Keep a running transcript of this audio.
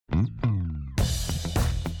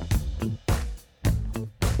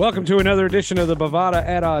Welcome to another edition of the Bovada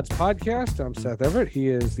at Odds podcast. I'm Seth Everett. He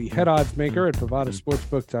is the head odds maker at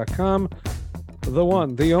bovadasportsbook.com. The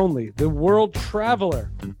one, the only, the world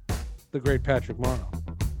traveler, the great Patrick Morrow.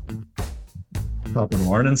 Top of the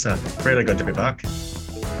morning, Seth. Really good to be back.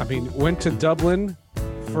 I mean, went to Dublin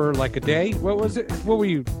for like a day. What was it? What were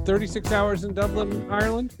you, 36 hours in Dublin,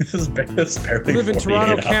 Ireland? This is barely live in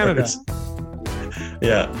Toronto, hours.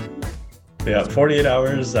 Canada. Yeah, 48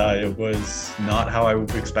 hours. It was not how I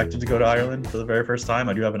expected to go to Ireland for the very first time.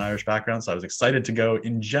 I do have an Irish background, so I was excited to go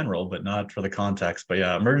in general, but not for the context. But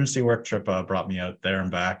yeah, emergency work trip brought me out there and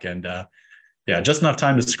back. And just enough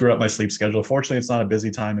time to screw up my sleep schedule. Fortunately, it's not a busy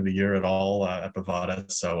time of the year at all at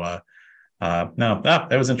Bovada. So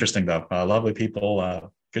that was interesting, though. Lovely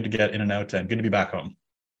people. Good to get in and out and good to be back home.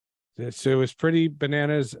 So it was pretty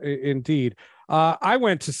bananas indeed. I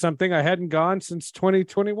went to something I hadn't gone since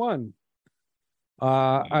 2021.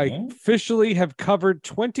 I officially have covered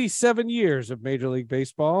 27 years of Major League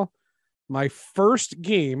Baseball. My first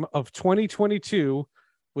game of 2022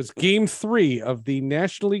 was Game 3 of the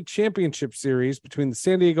National League Championship Series between the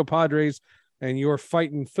San Diego Padres and your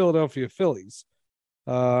fighting Philadelphia Phillies.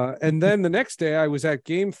 And then the next day, I was at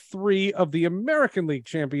Game 3 of the American League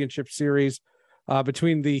Championship Series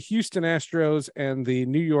between the Houston Astros and the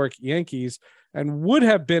New York Yankees, and would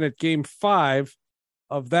have been at Game 5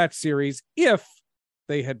 of that series if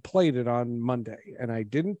they had played it on Monday. And they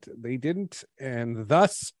didn't. And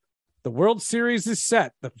thus the World Series is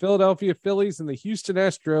set, the Philadelphia Phillies and the Houston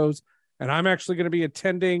Astros. And I'm actually going to be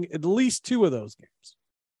attending at least 2 of those games.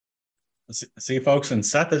 See, folks, and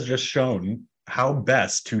Seth has just shown how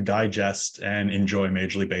best to digest and enjoy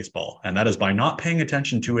Major League Baseball. And that is by not paying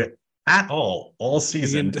attention to it at all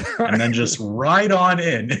season, and then just ride on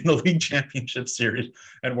in the League Championship Series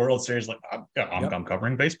and World Series. Like I'm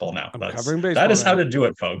covering baseball now. That is how to do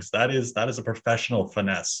it, folks. That is a professional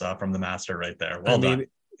finesse from the master right there. Well done.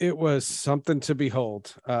 It was something to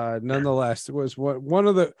behold. Nonetheless, it was one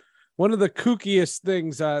of the kookiest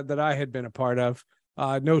things that I had been a part of.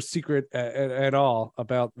 No secret at all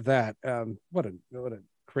about that. What a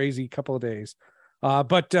crazy couple of days.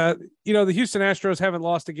 But the Houston Astros haven't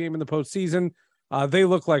lost a game in the postseason. They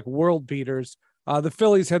look like world beaters. The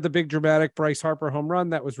Phillies had the big dramatic Bryce Harper home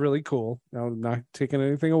run. That was really cool. Not taking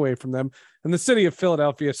anything away from them. And the city of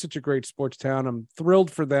Philadelphia is such a great sports town. I'm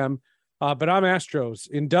thrilled for them. But I'm Astros.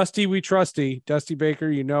 In Dusty we trusty. Dusty Baker,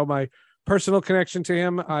 you know my personal connection to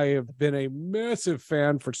him. I have been a massive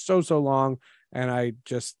fan for so long, and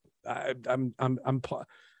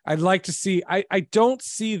I'd like to see. I don't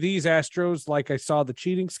see these Astros like I saw the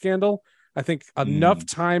cheating scandal. I think enough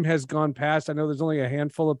time has gone past. I know there's only a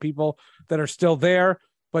handful of people that are still there,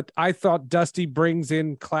 but I thought Dusty brings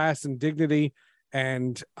in class and dignity,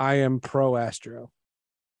 and I am pro Astro.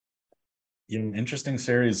 Interesting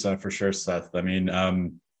series for sure, Seth. I mean,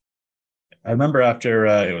 I remember after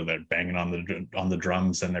it was they're banging on the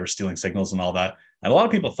drums and they were stealing signals and all that. And a lot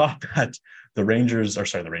of people thought that the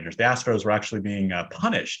Astros were actually being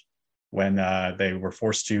punished when they were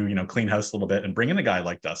forced to, clean house a little bit and bring in a guy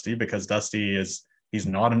like Dusty, because he's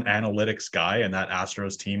not an analytics guy, and that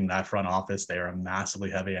Astros team, that front office, they are a massively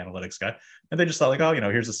heavy analytics guy. And they just thought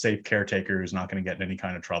here's a safe caretaker who's not going to get in any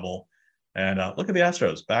kind of trouble. And look at the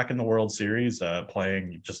Astros back in the World Series,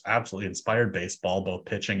 playing just absolutely inspired baseball, both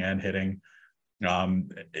pitching and hitting.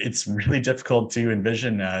 It's really difficult to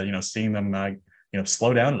envision, seeing them,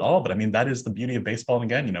 slow down at all. But I mean, that is the beauty of baseball. And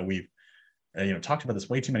again, we've, talked about this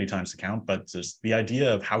way too many times to count, but just the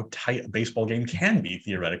idea of how tight a baseball game can be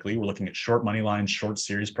theoretically. We're looking at short money lines, short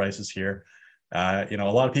series prices here. A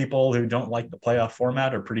lot of people who don't like the playoff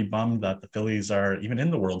format are pretty bummed that the Phillies are even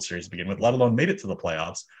in the World Series to begin with, let alone made it to the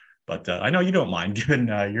playoffs. But I know you don't mind given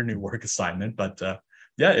your new work assignment, but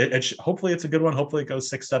hopefully it's a good one. Hopefully it goes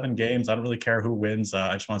 6-7 games. I don't really care who wins.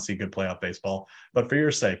 I just want to see good playoff baseball, but for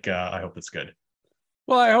your sake, I hope it's good.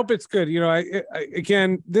 Well, I hope it's good.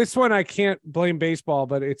 Again, this one, I can't blame baseball,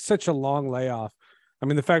 but it's such a long layoff. I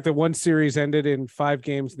mean, the fact that one series ended in 5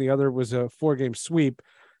 games and the other was a 4-game sweep,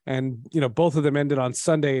 and, both of them ended on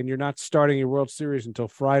Sunday, and you're not starting your World Series until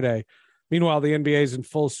Friday. Meanwhile, the NBA is in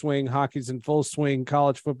full swing, hockey's in full swing,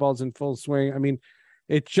 college football's in full swing. I mean,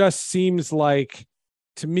 it just seems like,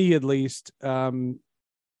 to me at least,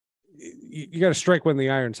 you got to strike when the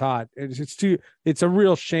iron's hot. It's a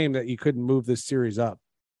real shame that you couldn't move this series up.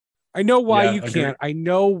 I know why you can't. I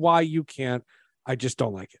know why you can't. I just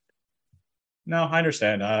don't like it. No, I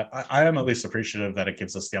understand. I am at least appreciative that it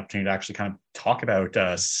gives us the opportunity to actually kind of talk about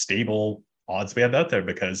stable odds we have out there,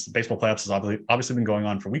 because baseball playoffs has obviously been going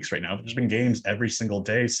on for weeks right now. There's been games every single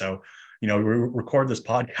day. So, we record this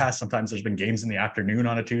podcast. Sometimes there's been games in the afternoon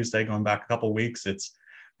on a Tuesday going back a couple of weeks. It's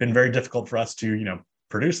been very difficult for us to,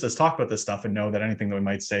 produce this, talk about this stuff, and know that anything that we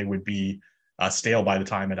might say would be stale by the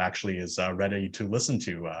time it actually is ready to listen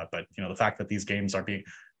to. But the fact that these games are being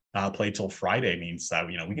played till Friday means that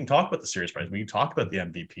we can talk about the series prize, we can talk about the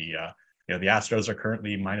MVP. The Astros are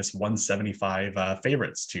currently minus 175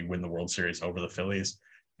 favorites to win the World Series over the Phillies,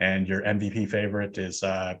 and your MVP favorite is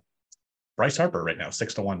Bryce Harper right now,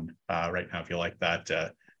 6-1 right now, if you like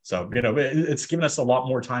that. So it's given us a lot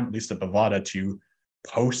more time, at least at Bovada, to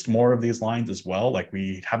post more of these lines as well. Like,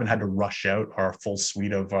 we haven't had to rush out our full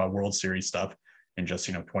suite of World Series stuff in just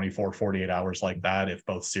 24, 48 hours like that if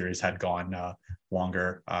both series had gone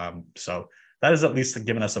longer. So that has at least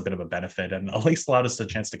given us a bit of a benefit, and at least allowed us a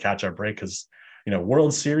chance to catch our break, because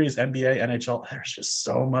World Series, NBA, NHL, there's just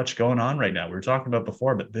so much going on right now. We were talking about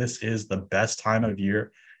before, but this is the best time of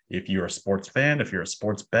year if you're a sports fan, if you're a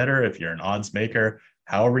sports bettor, if you're an odds maker,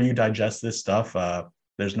 however you digest this stuff.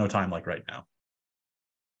 There's no time like right now.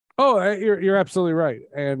 Oh, you're absolutely right.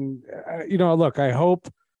 And look, I hope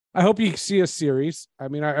you see a series. I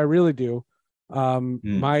mean, I really do.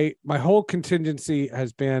 My whole contingency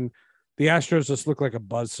has been the Astros just look like a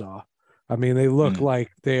buzzsaw. I mean, they look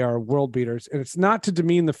like they are world beaters, and it's not to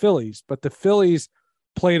demean the Phillies, but the Phillies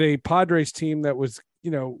played a Padres team that was,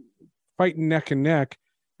 fighting neck and neck.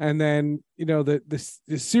 And then,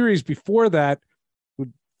 the series before that,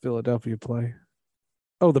 would Philadelphia play?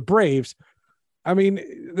 Oh, the Braves. I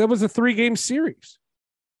mean, that was a 3-game series.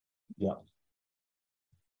 Yeah.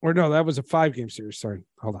 Or no, that was a 5-game series. Sorry.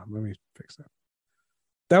 Hold on. Let me fix that.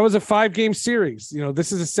 That was a 5-game series.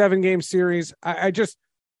 This is a 7-game series.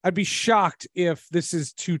 I'd be shocked if this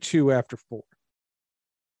is 2-2 after 4.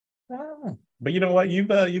 But you know what? You've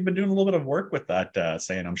been doing a little bit of work with that,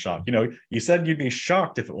 saying I'm shocked. You said you'd be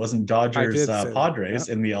shocked if it wasn't Dodgers Padres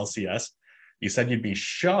in the LCS. You said you'd be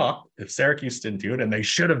shocked if Syracuse didn't do it, and they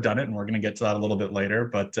should have done it. And we're going to get to that a little bit later.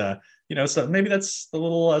 But, so maybe that's the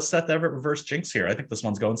little Seth Everett reverse jinx here. I think this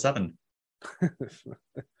one's going 7.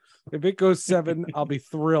 If it goes 7, I'll be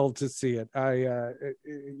thrilled to see it.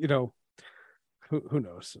 Who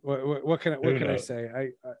knows? What can I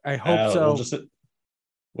say? I hope so.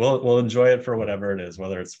 We'll enjoy it for whatever it is,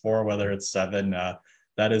 whether it's 4, whether it's 7.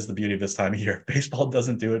 That is the beauty of this time of year. Baseball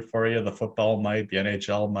doesn't do it for you. The football might, the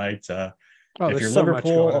NHL might. If you're so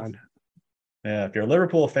Liverpool, if you're a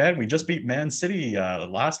Liverpool fan, we just beat Man City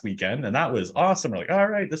last weekend, and that was awesome. We're like, all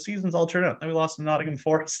right, the season's all turned out. Then we lost to Nottingham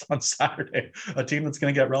Forest on Saturday, a team that's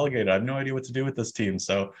going to get relegated. I have no idea what to do with this team.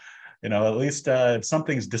 So, at least if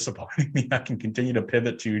something's disappointing me, I can continue to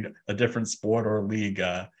pivot to a different sport or league.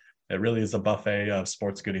 It really is a buffet of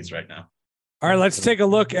sports goodies right now. All right, let's take a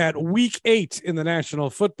look at week 8 in the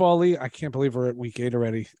National Football League. I can't believe we're at week 8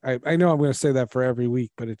 already. I know I'm going to say that for every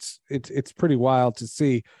week, but it's pretty wild to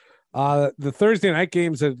see. The Thursday night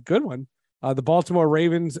game is a good one. The Baltimore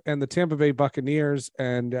Ravens and the Tampa Bay Buccaneers.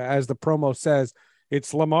 And as the promo says,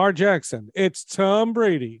 it's Lamar Jackson. It's Tom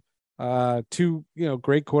Brady. 2,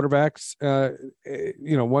 great quarterbacks,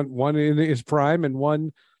 one in his prime and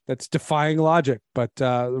one that's defying logic. But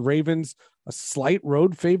the Ravens, a slight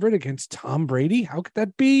road favorite against Tom Brady. How could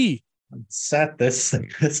that be? Seth, this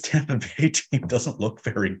Tampa Bay team doesn't look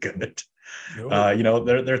very good. No.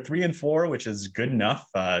 They're 3-4, which is good enough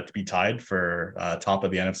to be tied for top of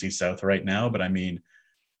the NFC South right now. But I mean,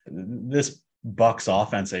 this Bucs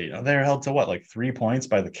offense, they're held to like 3 points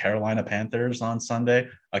by the Carolina Panthers on Sunday.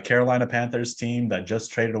 A Carolina Panthers team that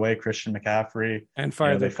just traded away Christian McCaffrey and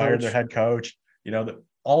fired their head coach.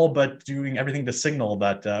 All but doing everything to signal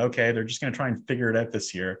that they're just going to try and figure it out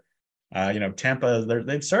this year. Tampa,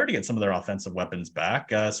 they've started to get some of their offensive weapons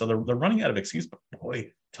back, so they're running out of excuse. But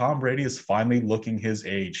boy, Tom Brady is finally looking his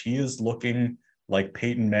age. He is looking like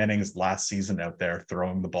Peyton Manning's last season out there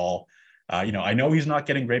throwing the ball. I know he's not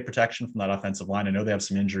getting great protection from that offensive line. I know they have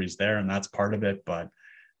some injuries there, and that's part of it. But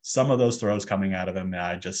some of those throws coming out of him,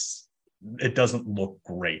 it doesn't look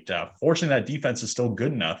great. Fortunately, that defense is still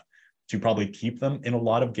good enough to probably keep them in a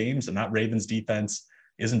lot of games, and that Ravens defense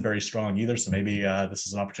isn't very strong either. So maybe this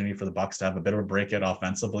is an opportunity for the Bucs to have a bit of a breakout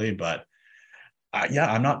offensively. But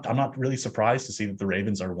I'm not really surprised to see that the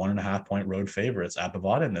Ravens are 1.5 point road favorites at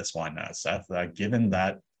Bovada in this one, Seth. Given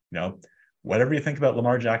that whatever you think about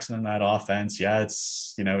Lamar Jackson in that offense,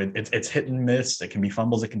 it's it's hit and miss. It can be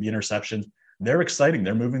fumbles, it can be interceptions. They're exciting.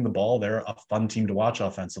 They're moving the ball. They're a fun team to watch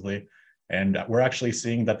offensively. And we're actually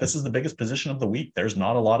seeing that this is the biggest position of the week. There's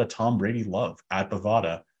not a lot of Tom Brady love at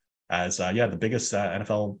Bovada, as the biggest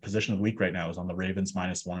NFL position of the week right now is on the Ravens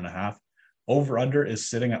 -1.5. Over under is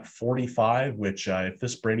sitting at 45, which if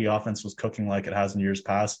this Brady offense was cooking like it has in years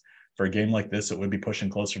past, for a game like this, it would be pushing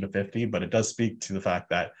closer to 50. But it does speak to the fact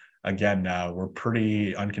that again, we're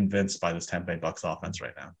pretty unconvinced by this Tampa Bay Bucks offense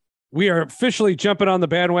right now. We are officially jumping on the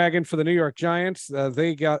bandwagon for the New York Giants.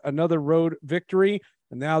 They got another road victory,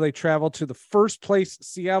 and now they travel to the first place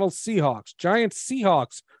Seattle Seahawks. Giants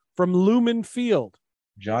Seahawks from Lumen Field.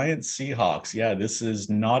 Giants Seahawks. Yeah, this is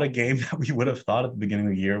not a game that we would have thought at the beginning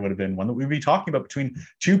of the year would have been one that we'd be talking about between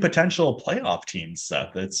two potential playoff teams,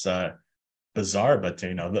 Seth. It's bizarre, but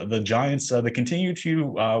the Giants they continue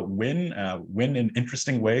to win in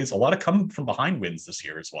interesting ways. A lot of come from behind wins this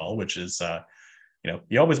year as well, which is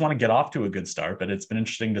you always want to get off to a good start, but it's been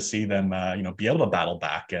interesting to see them be able to battle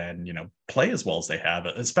back and play as well as they have,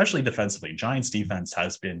 especially defensively. Giants defense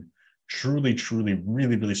has been truly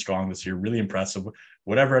really, really strong this year, really impressive.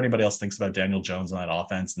 Whatever anybody else thinks about Daniel Jones on that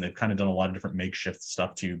offense, and they've kind of done a lot of different makeshift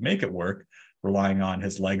stuff to make it work, relying on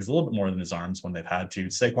his legs a little bit more than his arms when they've had to.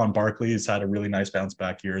 Saquon Barkley has had a really nice bounce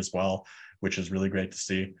back year as well, which is really great to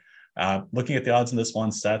see. Looking at the odds in this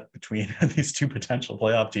one, Seth, between these two potential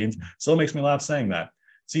playoff teams, still makes me laugh saying that.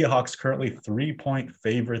 Seahawks currently 3-point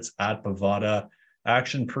favorites at Bovada.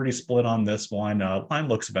 Action pretty split on this one. Line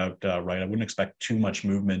looks about right. I wouldn't expect too much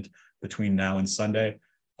movement between now and Sunday.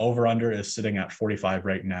 Over-under is sitting at 45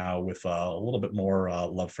 right now, with a little bit more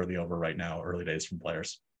love for the over right now, early days from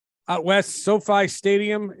players. Out west, SoFi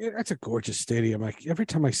Stadium. That's a gorgeous stadium. Every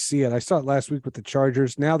time I see it, I saw it last week with the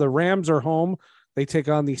Chargers. Now the Rams are home. They take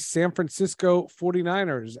on the San Francisco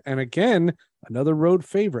 49ers. And again, another road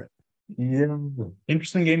favorite. Yeah,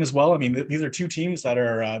 interesting game as well. I mean, these are two teams that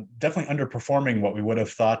are definitely underperforming what we would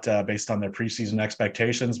have thought based on their preseason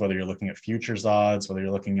expectations, whether you're looking at futures odds, whether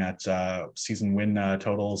you're looking at season win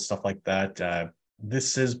totals, stuff like that.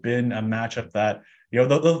 This has been a matchup that, the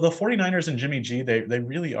 49ers and Jimmy G, they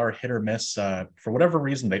really are hit or miss. For whatever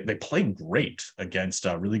reason, they play great against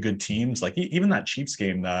really good teams. Like even that Chiefs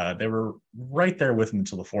game, they were right there with them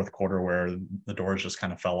until the fourth quarter, where the doors just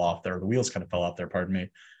kind of fell off there. The wheels kind of fell off there, pardon me.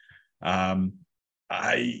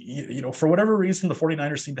 For whatever reason, the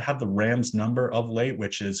 49ers seem to have the Rams number of late,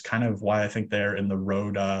 which is kind of why I think they're in the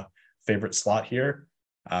road favorite slot here.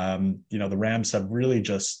 The Rams have really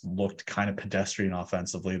just looked kind of pedestrian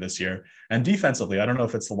offensively this year, and defensively, I don't know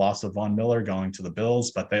if it's the loss of Von Miller going to the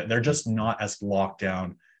Bills, but they're just not as locked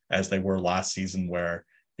down as they were last season, where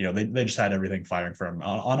they just had everything firing for them.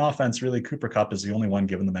 On offense, really, Cooper Kupp is the only one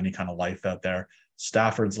giving them any kind of life out there.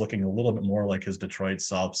 Stafford's looking a little bit more like his Detroit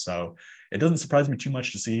self. So it doesn't surprise me too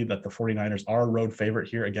much to see that the 49ers are a road favorite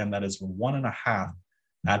here. Again, that is 1.5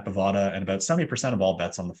 at Bovada, and about 70% of all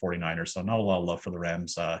bets on the 49ers. So not a lot of love for the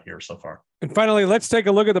Rams here so far. And finally, let's take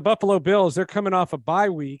a look at the Buffalo Bills. They're coming off a bye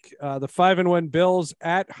week. The 5-1 Bills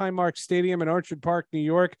at Highmark Stadium in Orchard Park, New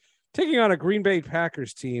York, taking on a Green Bay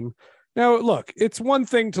Packers team. Now, look, it's one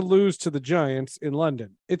thing to lose to the Giants in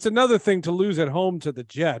London. It's another thing to lose at home to the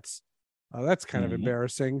Jets. That's kind of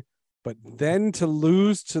embarrassing. But then to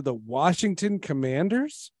lose to the Washington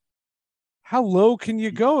Commanders? How low can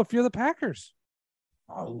you go if you're the Packers?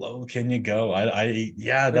 How low can you go? They're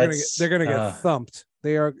going to get thumped.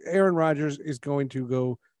 Aaron Rodgers is going to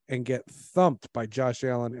go and get thumped by Josh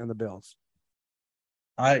Allen and the Bills.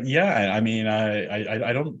 I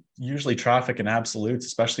don't usually traffic in absolutes,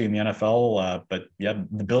 especially in the NFL. But yeah,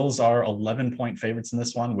 the Bills are 11-point favorites in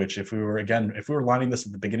this one, which if we were lining this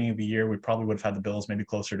at the beginning of the year, we probably would have had the Bills maybe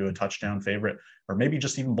closer to a touchdown favorite, or maybe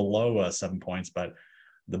just even below 7 points. But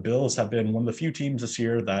the Bills have been one of the few teams this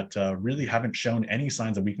year that really haven't shown any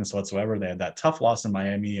signs of weakness whatsoever. They had that tough loss in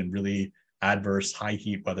Miami and really adverse high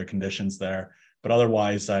heat weather conditions there. But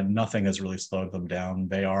otherwise, nothing has really slowed them down.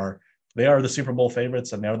 They are the Super Bowl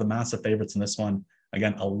favorites, and they are the massive favorites in this one.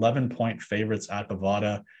 Again, 11-point favorites at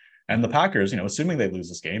Bovada. And the Packers, assuming they lose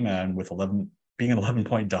this game, and with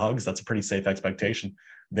 11-point dogs, that's a pretty safe expectation.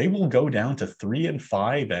 They will go down to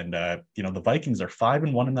 3-5, and the Vikings are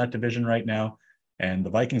 5-1 in that division right now. And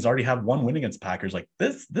the Vikings already have one win against the Packers. Like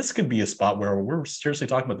this could be a spot where we're seriously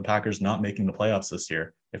talking about the Packers not making the playoffs this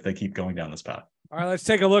year if they keep going down this path. All right, let's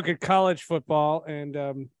take a look at college football. And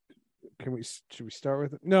should we start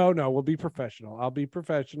with it? No, we'll be professional. I'll be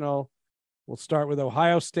professional. We'll start with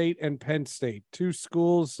Ohio State and Penn State, two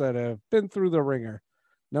schools that have been through the ringer.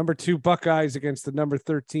 Number 2 Buckeyes against the number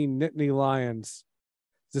 13 Nittany Lions.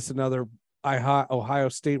 Is this another Ohio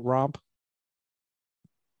State romp?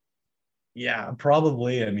 Yeah,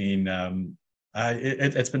 probably. I mean,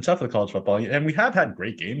 it's been tough with college football, and we have had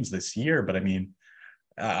great games this year. But I mean,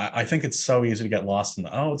 I think it's so easy to get lost in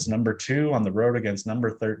it's number 2 on the road against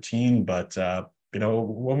number 13. But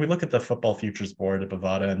when we look at the football futures board at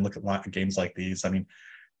Bovada and look at games like these, I mean,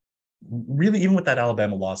 really, even with that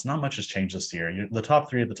Alabama loss, not much has changed this year. The top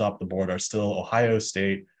 3 at the top of the board are still Ohio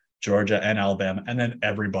State, Georgia, and Alabama, and then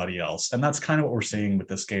everybody else. And that's kind of what we're seeing with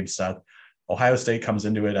this game, Seth. Ohio State comes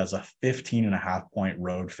into it as a 15.5-point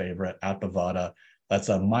road favorite at Bovada. That's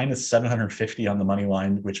a minus 750 on the money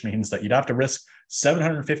line, which means that you'd have to risk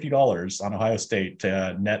 $750 on Ohio State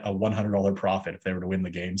to net a $100 profit if they were to win the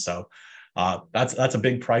game. So that's a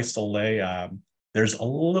big price to lay. There's a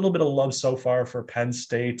little bit of love so far for Penn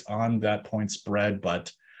State on that point spread,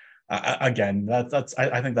 but again,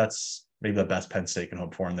 I think that's maybe the best Penn State can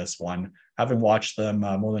hope for in this one. Having watched them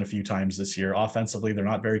more than a few times this year, offensively, they're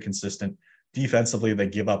not very consistent. Defensively, they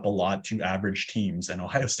give up a lot to average teams, and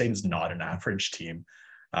Ohio State is not an average team.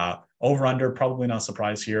 Over under, probably not a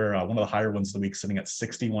surprise here. One of the higher ones of the week, sitting at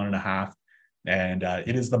 61.5. And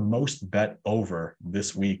it is the most bet over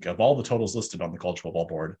this week of all the totals listed on the college football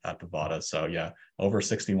board at Bovada. So yeah, over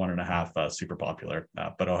 61.5, super popular.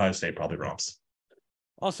 But Ohio State probably romps.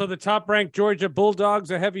 Also, the top-ranked Georgia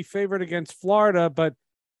Bulldogs, a heavy favorite against Florida, but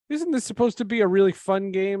isn't this supposed to be a really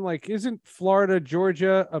fun game? Like, isn't Florida,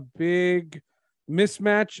 Georgia a big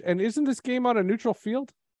mismatch? And isn't this game on a neutral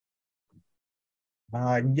field?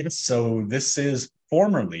 Yes. So this is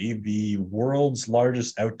formerly the world's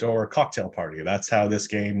largest outdoor cocktail party. That's how this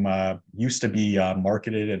game used to be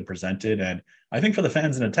marketed and presented. And I think for the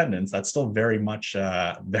fans in attendance, that's still very much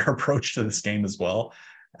their approach to this game as well.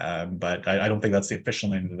 But I don't think that's the official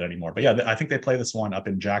name of it anymore. But yeah, I think they play this one up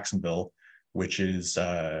in Jacksonville, which is,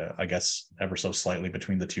 I guess, ever so slightly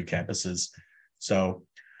between the two campuses. So,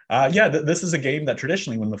 this is a game that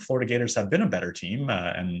traditionally, when the Florida Gators have been a better team,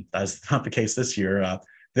 and that's not the case this year,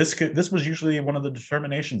 this was usually one of the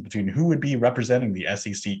determinations between who would be representing the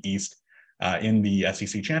SEC East in the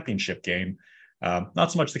SEC championship game.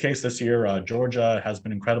 Not so much the case this year. Georgia has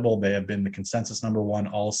been incredible. They have been the consensus number one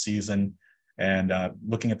all season. And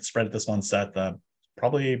looking at the spread at this one, Seth,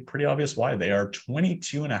 probably pretty obvious why. They are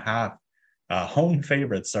 22.5 home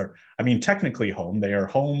favorites. Technically home. They are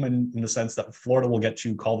home in the sense that Florida will get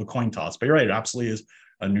to call the coin toss. But you're right, it absolutely is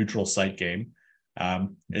a neutral site game.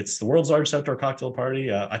 It's the world's largest outdoor cocktail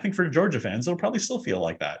party. I think for Georgia fans, it'll probably still feel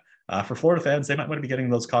like that. For Florida fans, they might want to be getting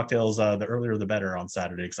those cocktails the earlier the better on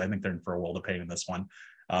Saturday, because I think they're in for a world of pain in this one.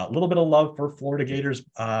 A little bit of love for Florida Gators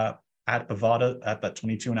at Bovada at that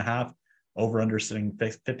 22.5. Over under sitting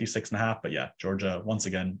 56.5. But yeah, Georgia, once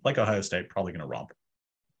again, like Ohio State, probably going to romp.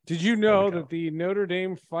 Did you know that the Notre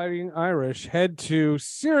Dame Fighting Irish head to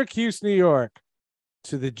Syracuse, New York,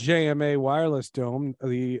 to the JMA Wireless Dome,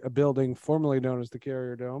 the building formerly known as the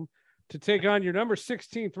Carrier Dome, to take on your number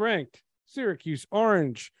 16th ranked Syracuse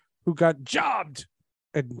Orange, who got jobbed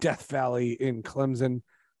at Death Valley in Clemson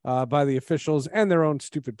by the officials and their own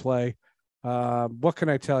stupid play. What can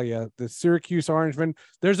I tell you? The Syracuse Orangemen,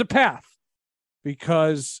 there's a path,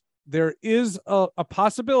 because there is a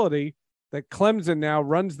possibility that Clemson now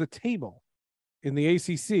runs the table in the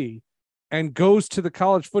ACC and goes to the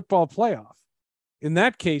college football playoff. In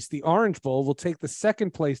that case, the Orange Bowl will take the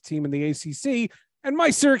second place team in the ACC, and my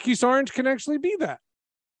Syracuse Orange can actually be that.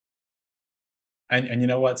 And you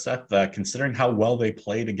know what, Seth, considering how well they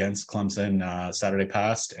played against Clemson Saturday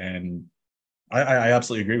past, and I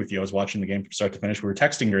absolutely agree with you. I was watching the game from start to finish. We were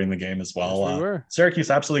texting during the game as well. Yes, we were. Syracuse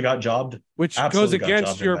absolutely got jobbed. Which goes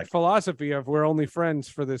against your philosophy of we're only friends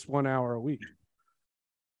for this 1 hour a week.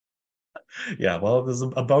 Yeah, well, there's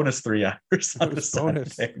a bonus 3 hours on the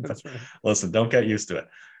bonus. Right. Listen, don't get used to it.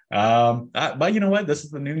 But you know what? This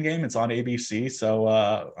is the noon game. It's on ABC. So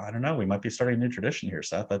I don't know. We might be starting a new tradition here,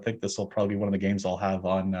 Seth. I think this will probably be one of the games I'll have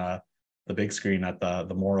on the big screen at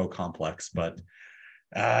the Morrow complex. But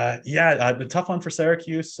a tough one for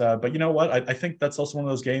Syracuse. But you know what? I think that's also one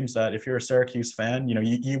of those games that if you're a Syracuse fan,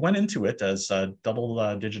 you went into it as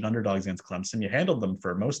double-digit underdogs against Clemson. You handled them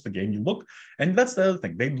for most of the game. And that's the other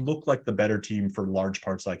thing. They looked like the better team for large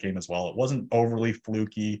parts of that game as well. It wasn't overly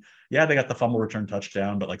fluky. Yeah, they got the fumble return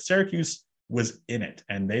touchdown, but like Syracuse was in it,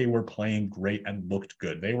 and they were playing great and looked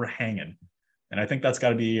good. They were hanging. And I think that's got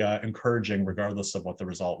to be encouraging regardless of what the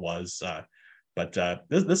result was. But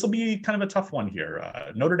this will be kind of a tough one here.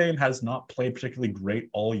 Notre Dame has not played particularly great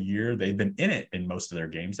all year. They've been in it in most of their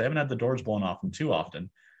games. They haven't had the doors blown off them too often.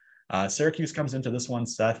 Syracuse comes into this one,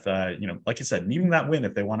 Seth, like you said, needing that win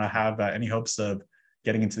if they want to have any hopes of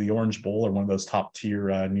getting into the Orange Bowl or one of those top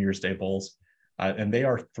tier New Year's Day bowls. And they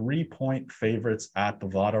are 3-point favorites at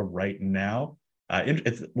Bovada right now,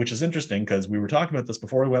 which is interesting because we were talking about this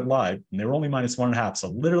before we went live, and they were only -1.5. So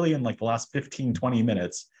literally in like the last 15, 20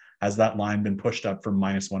 minutes, has that line been pushed up from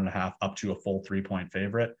 -1.5 up to a full 3-point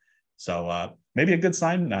favorite. So maybe a good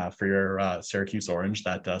sign for your Syracuse Orange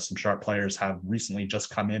that some sharp players have recently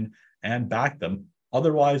just come in and backed them.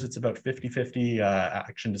 Otherwise, it's about 50-50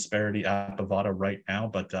 action disparity at Bovada right now.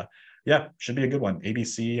 But yeah, should be a good one.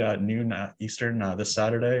 ABC noon Eastern this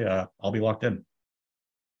Saturday. I'll be locked in.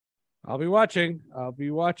 I'll be watching, and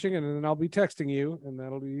then I'll be texting you, and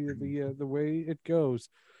that'll be the way it goes.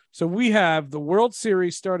 So we have the World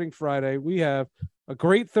Series starting Friday. We have a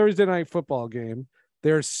great Thursday night football game.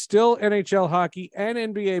 There's still NHL hockey and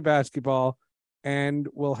NBA basketball, and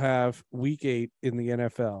we'll have Week 8 in the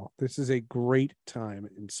NFL. This is a great time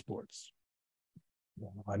in sports.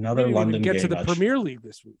 Another London game. Get to the Premier League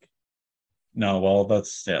this week. No, well,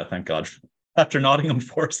 thank God. After Nottingham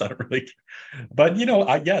Forest, I don't really. But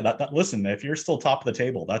listen, if you're still top of the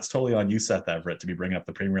table, that's totally on you, Seth Everett, to be bringing up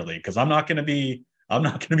the Premier League, because I'm not going to be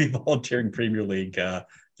volunteering Premier League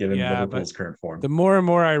given Liverpool's current form. The more and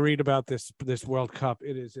more I read about this World Cup,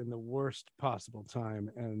 it is in the worst possible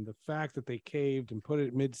time, and the fact that they caved and put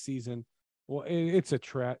it mid-season, well, it's a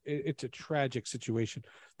tragic situation.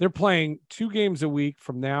 They're playing 2 games a week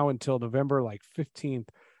from now until November 15th.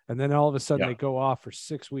 And then all of a sudden they go off for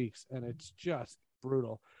 6 weeks, and it's just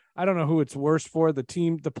brutal. I don't know who it's worse for, the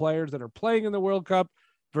players that are playing in the World Cup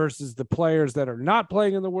versus the players that are not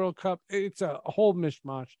playing in the World Cup. It's a whole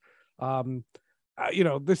mishmash.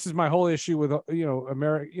 This is my whole issue with,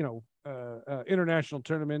 international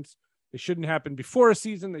tournaments. They shouldn't happen before a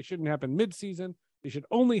season. They shouldn't happen mid-season. They should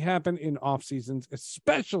only happen in off seasons,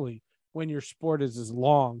 especially when your sport is as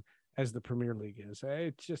long as the Premier League is.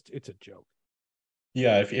 It's a joke.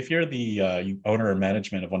 Yeah, if you're the owner or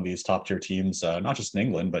management of one of these top tier teams, not just in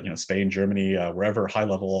England, but Spain, Germany, wherever high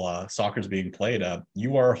level soccer is being played,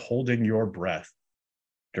 you are holding your breath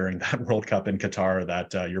during that World Cup in Qatar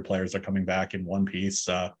that your players are coming back in one piece,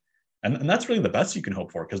 and that's really the best you can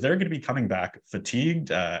hope for, because they're going to be coming back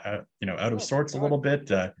fatigued, out of sorts a little bit.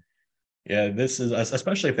 This is,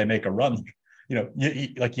 especially if they make a run.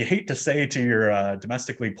 You hate to say to your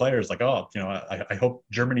domestic league players, I hope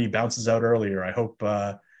Germany bounces out earlier. I hope,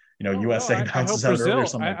 USA bounces out earlier. Or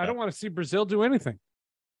something I don't want to see Brazil do anything.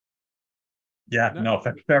 Yeah, no,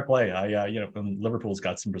 fair play. Liverpool's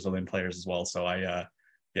got some Brazilian players as well. So I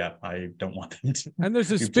don't want them to. And there's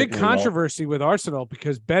this big controversy with Arsenal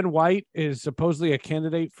because Ben White is supposedly a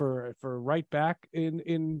candidate for right back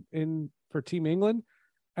for Team England.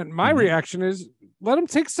 And my reaction is, let him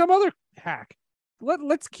take some other hack.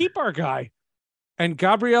 Let's keep our guy. And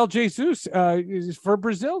Gabriel Jesus is for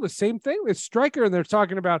Brazil, the same thing. The striker, and they're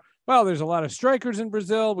talking about, well, there's a lot of strikers in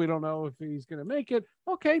Brazil. We don't know if he's going to make it.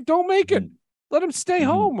 Okay, don't make it. Let him stay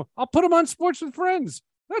home. I'll put him on Sports with Friends.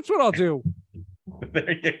 That's what I'll do.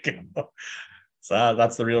 There you go. So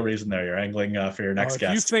that's the real reason there. You're angling for your next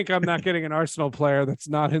guest. If you think I'm not getting an Arsenal player that's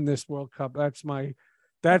not in this World Cup, that's my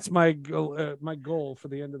goal for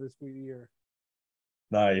the end of this year.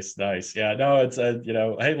 Nice. Yeah, no, it's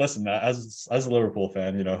hey, listen, as a Liverpool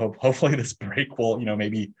fan, hopefully this break will,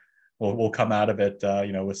 maybe we'll come out of it,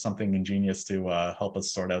 with something ingenious to help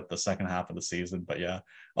us sort out the second half of the season. But yeah,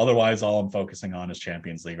 otherwise, all I'm focusing on is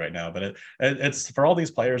Champions League right now. But it's for all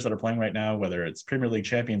these players that are playing right now, whether it's Premier League,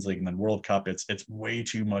 Champions League, and then World Cup. It's way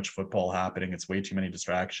too much football happening. It's way too many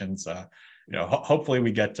distractions. Hopefully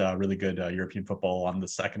we get really good European football on the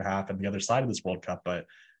second half and the other side of this World Cup. But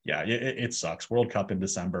yeah, it sucks. World Cup in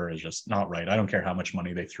December is just not right. I don't care how much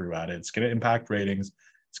money they threw at it. It's going to impact ratings.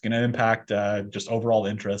 It's going to impact just overall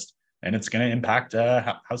interest. And it's going to impact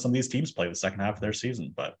how some of these teams play the second half of their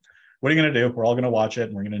season. But what are you going to do? We're all going to watch it,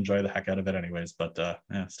 and we're going to enjoy the heck out of it anyways. But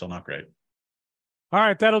still not great. All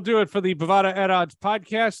right, that'll do it for the Bovada at Odds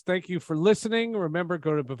podcast. Thank you for listening. Remember,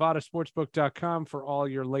 go to bovadasportsbook.com for all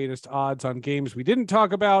your latest odds on games we didn't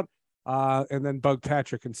talk about, and then bug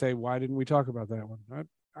Patrick and say, why didn't we talk about that one?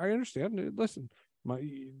 I understand. Listen,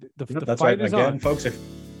 the fight is on. Again, folks,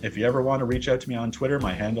 if you ever want to reach out to me on Twitter,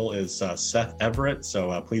 my handle is Seth Everett.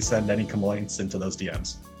 So please send any complaints into those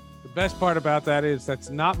DMs. The best part about that is that's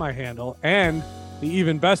not my handle. And the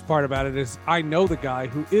even best part about it is I know the guy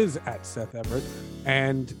who is at Seth Everett,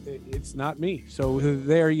 and it's not me. So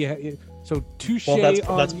there you have. So touche. Well,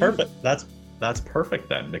 that's perfect. That's perfect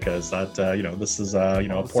then, because that this is a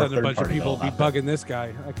poor third party. A bunch of people will be bugging this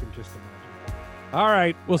guy. I can just imagine. All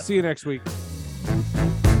right, we'll see you next week.